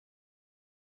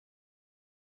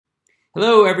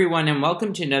Hello everyone and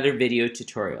welcome to another video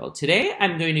tutorial. Today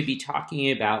I'm going to be talking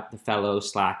about the Fellow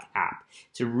Slack app.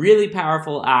 It's a really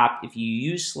powerful app. If you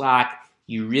use Slack,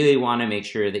 you really want to make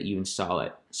sure that you install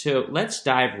it. So let's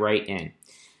dive right in.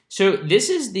 So this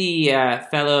is the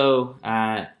Fellow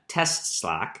test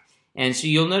Slack. And so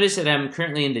you'll notice that I'm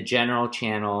currently in the general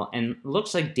channel, and it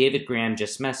looks like David Graham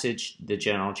just messaged the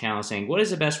general channel saying, what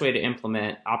is the best way to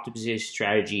implement optimization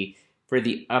strategy for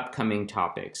the upcoming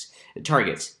targets.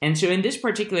 And so in this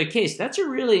particular case, that's a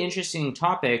really interesting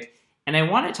topic, and I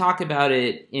want to talk about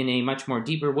it in a much more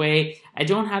deeper way. I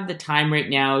don't have the time right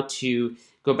now to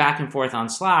go back and forth on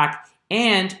Slack,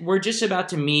 and we're just about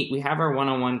to meet. We have our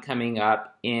one-on-one coming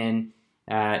up in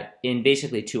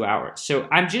basically 2 hours. So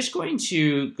I'm just going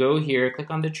to go here,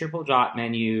 click on the triple dot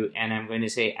menu, and I'm going to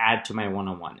say add to my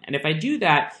one-on-one. And if I do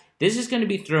that, this is going to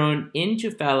be thrown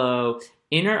into Fellow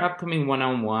in our upcoming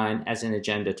one-on-one as an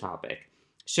agenda topic.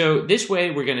 So this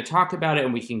way we're going to talk about it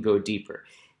and we can go deeper.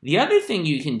 The other thing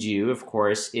you can do, of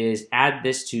course, is add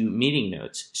this to meeting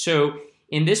notes. So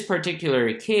in this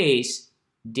particular case,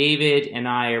 David and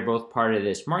I are both part of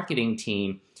this marketing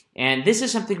team, and this is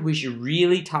something we should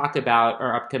really talk about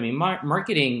our upcoming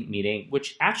marketing meeting,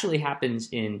 which actually happens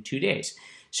in 2 days.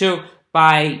 So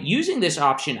by using this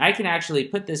option, I can actually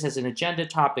put this as an agenda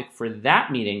topic for that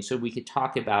meeting so we could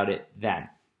talk about it then.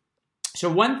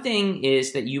 So one thing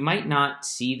is that you might not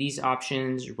see these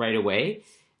options right away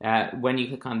when you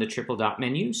click on the triple dot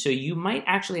menu. So you might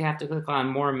actually have to click on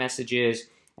more messages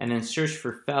and then search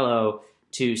for Fellow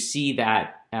to see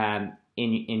that in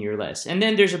your list. And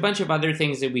then there's a bunch of other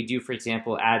things that we do, for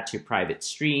example, add to private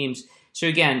streams. So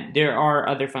again, there are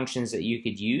other functions that you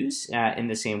could use in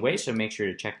the same way, so make sure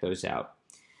to check those out.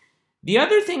 The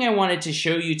other thing I wanted to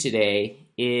show you today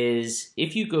is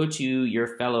if you go to your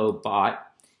Fellow bot,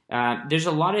 there's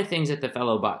a lot of things that the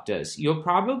Fellow bot does. You'll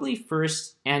probably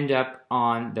first end up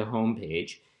on the home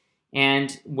page.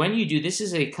 And when you do, this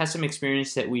is a custom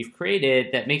experience that we've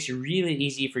created that makes it really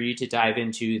easy for you to dive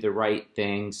into the right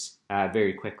things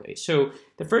very quickly. So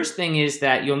the first thing is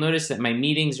that you'll notice that my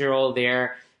meetings are all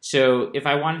there. So if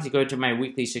I wanted to go to my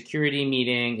weekly security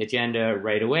meeting agenda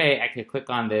right away, I could click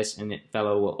on this and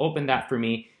Fellow will open that for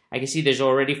me. I can see there's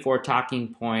already 4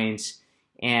 talking points,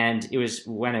 and it was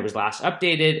when it was last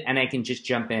updated, and I can just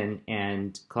jump in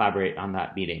and collaborate on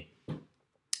that meeting.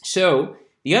 So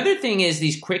the other thing is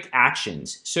these quick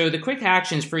actions. So the quick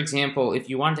actions, for example, if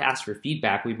you want to ask for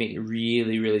feedback, we make it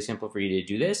really, really simple for you to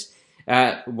do this.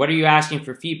 What are you asking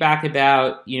for feedback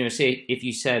about? You know, say if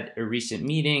you said a recent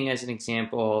meeting as an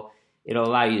example, it'll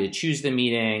allow you to choose the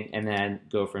meeting and then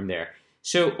go from there.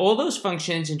 So all those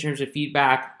functions in terms of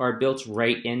feedback are built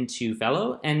right into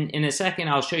Fellow. And in a second,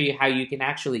 I'll show you how you can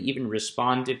actually even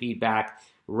respond to feedback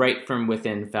right from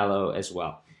within Fellow as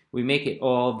well. We make it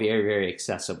all very, very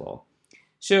accessible.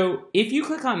 So if you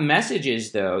click on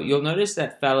messages, though, you'll notice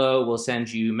that Fellow will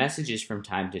send you messages from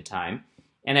time to time.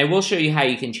 And I will show you how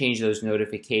you can change those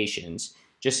notifications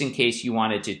just in case you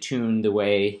wanted to tune the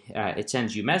way it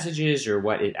sends you messages or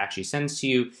what it actually sends to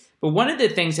you. But one of the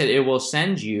things that it will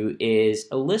send you is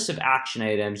a list of action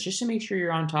items just to make sure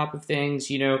you're on top of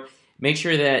things. You know, make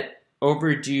sure that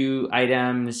overdue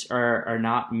items are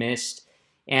not missed.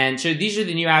 And so these are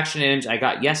the new action items I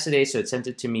got yesterday, so it sent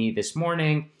it to me this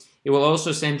morning. It will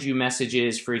also send you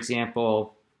messages, for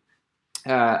example,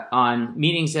 on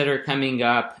meetings that are coming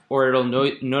up, or it'll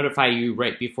notify you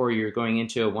right before you're going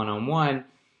into a one-on-one.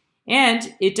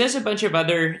 And it does a bunch of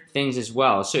other things as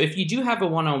well. So if you do have a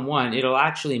one-on-one, it'll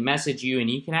actually message you, and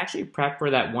you can actually prep for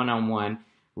that one-on-one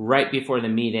right before the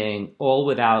meeting, all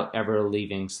without ever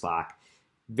leaving Slack.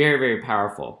 Very, very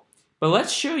powerful. But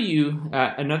let's show you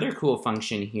another cool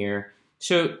function here.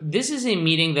 So this is a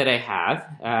meeting that I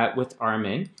have with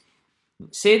Armin.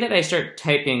 Say that I start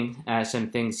typing some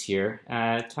things here.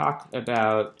 Talk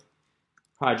about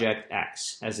Project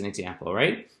X as an example,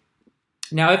 right?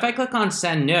 Now, if I click on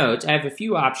Send Notes, I have a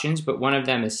few options, but one of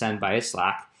them is Send via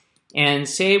Slack. And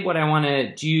say what I want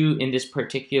to do in this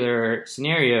particular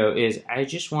scenario is I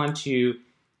just want to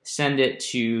send it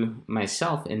to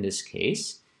myself in this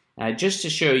case, just to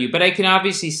show you. But I can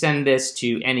obviously send this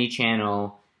to any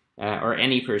channel or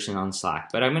any person on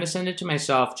Slack. But I'm going to send it to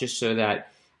myself just so that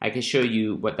I can show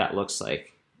you what that looks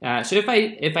like. So if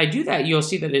I do that, you'll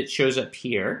see that it shows up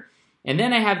here. And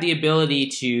then I have the ability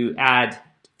to add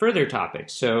further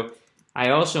topics. So I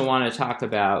also want to talk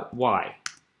about why.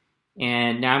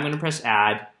 And now I'm going to press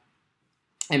add.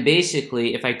 And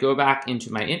basically, if I go back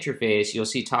into my interface, you'll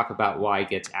see talk about why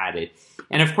gets added.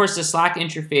 And of course, the Slack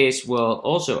interface will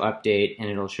also update and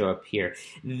it'll show up here.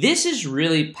 This is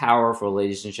really powerful,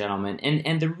 ladies and gentlemen.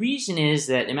 And the reason is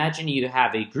that imagine you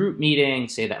have a group meeting,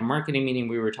 say that marketing meeting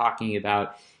we were talking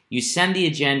about. You send the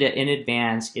agenda in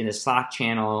advance in a Slack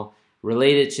channel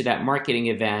related to that marketing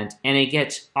event, and it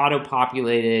gets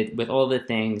auto-populated with all the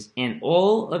things, and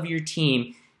all of your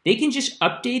team, they can just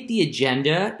update the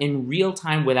agenda in real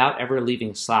time without ever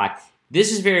leaving Slack.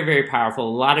 This is very, very powerful.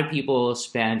 A lot of people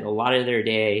spend a lot of their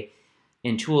day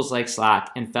in tools like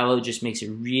Slack, and Fellow just makes it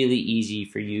really easy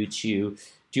for you to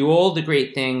do all the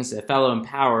great things that Fellow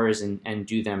empowers and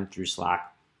do them through Slack.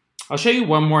 I'll show you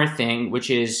one more thing, which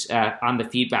is on the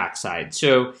feedback side.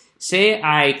 So say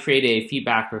I create a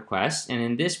feedback request, and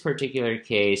in this particular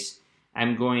case,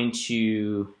 I'm going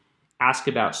to ask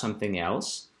about something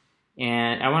else.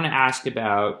 And I want to ask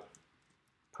about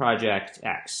Project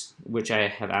X, which I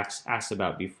have asked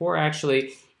about before,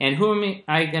 actually. And who am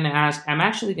I going to ask? I'm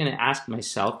actually going to ask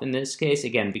myself in this case,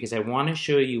 again, because I want to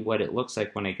show you what it looks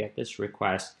like when I get this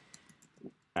request.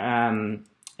 And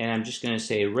I'm just going to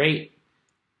say rate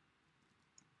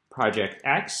Project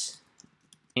X.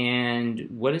 And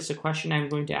what is the question I'm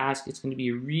going to ask? It's going to be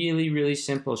a really, really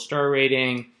simple star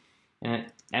rating.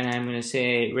 And I'm going to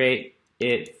say rate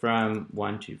it from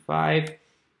 1 to 5.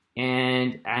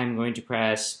 And I'm going to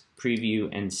press preview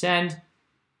and send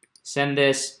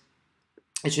this.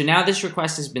 And so now this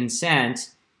request has been sent.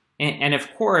 And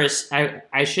of course,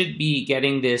 I should be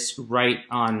getting this right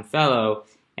on Fellow.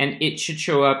 And it should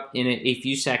show up in a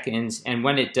few seconds. And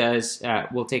when it does,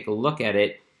 we'll take a look at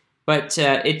it. But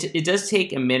it does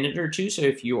take a minute or two, so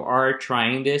if you are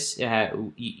trying this,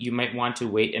 you might want to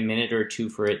wait a minute or two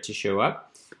for it to show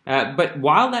up. But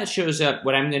while that shows up,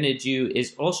 what I'm going to do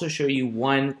is also show you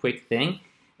one quick thing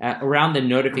around the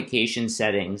notification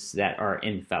settings that are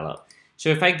in Fellow. So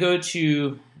if I go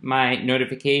to my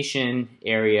notification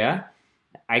area,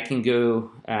 I can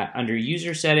go under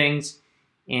user settings,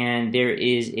 and there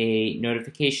is a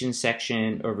notification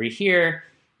section over here.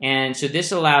 And so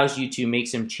this allows you to make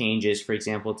some changes, for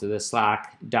example, to the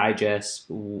Slack digest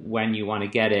when you want to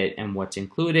get it and what's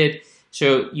included.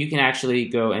 So you can actually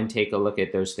go and take a look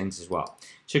at those things as well.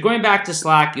 So going back to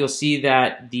Slack, you'll see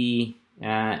that the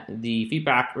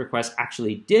feedback request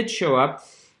actually did show up.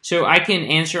 So I can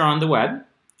answer on the web,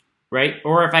 right?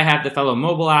 Or if I have the Fellow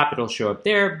mobile app, it'll show up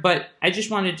there. But I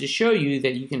just wanted to show you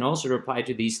that you can also reply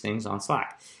to these things on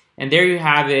Slack. And there you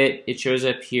have it. It shows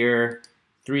up here.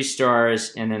 3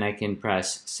 stars, and then I can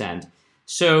press send.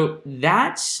 So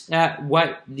that's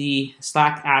what the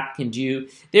Slack app can do.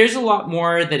 There's a lot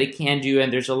more that it can do,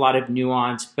 and there's a lot of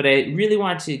nuance, but I really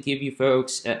want to give you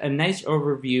folks a nice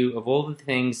overview of all the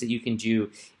things that you can do.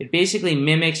 It basically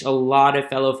mimics a lot of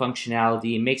Fellow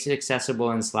functionality, makes it accessible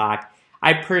in Slack.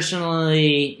 I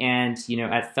personally, and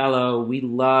at Fellow, we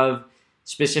love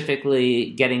specifically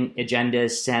getting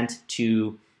agendas sent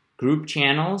to group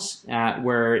channels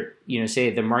where, say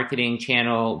the marketing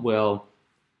channel will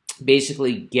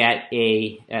basically get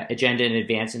a agenda in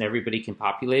advance and everybody can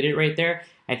populate it right there.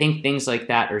 I think things like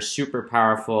that are super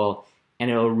powerful, and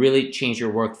it'll really change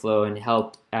your workflow and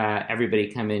help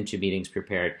everybody come into meetings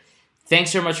prepared.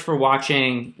 Thanks so much for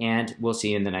watching, and we'll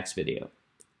see you in the next video.